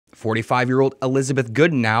45-year-old Elizabeth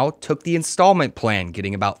Goodenow took the installment plan,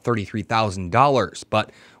 getting about $33,000.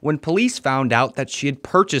 But when police found out that she had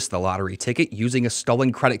purchased the lottery ticket using a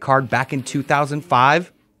stolen credit card back in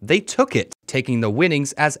 2005, they took it, taking the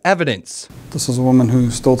winnings as evidence. This is a woman who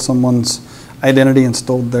stole someone's identity and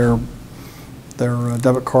stole their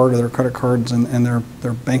debit card or their credit cards and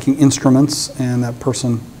their banking instruments, and that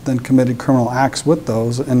person then committed criminal acts with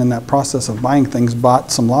those, and in that process of buying things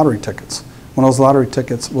bought some lottery tickets. One of those lottery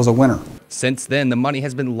tickets was a winner. Since then, the money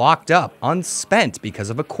has been locked up, unspent because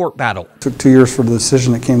of a court battle. It took 2 years for the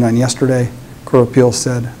decision that came down yesterday. Court of Appeals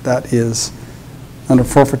said that is under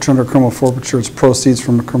forfeiture, under criminal forfeiture, it's proceeds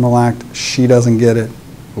from a criminal act. She doesn't get it,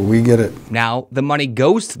 but we get it. Now, the money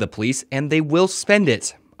goes to the police and they will spend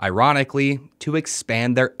it, ironically, to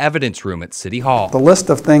expand their evidence room at City Hall. The list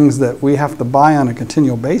of things that we have to buy on a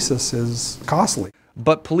continual basis is costly.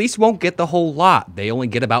 But police won't get the whole lot. They only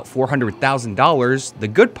get about $400,000. The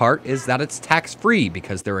good part is that it's tax-free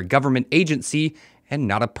because they're a government agency and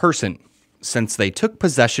not a person. Since they took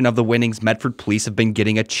possession of the winnings, Medford police have been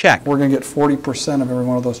getting a check. We're going to get 40% of every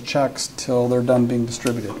one of those checks till they're done being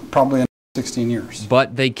distributed, probably in 16 years.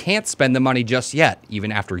 But they can't spend the money just yet.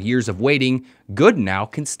 Even after years of waiting, Goodenow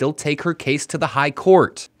can still take her case to the high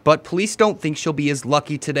court. But police don't think she'll be as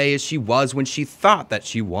lucky today as she was when she thought that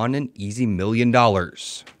she won an easy $1 million.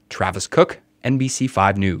 Travis Cook,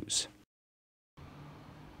 NBC5 News.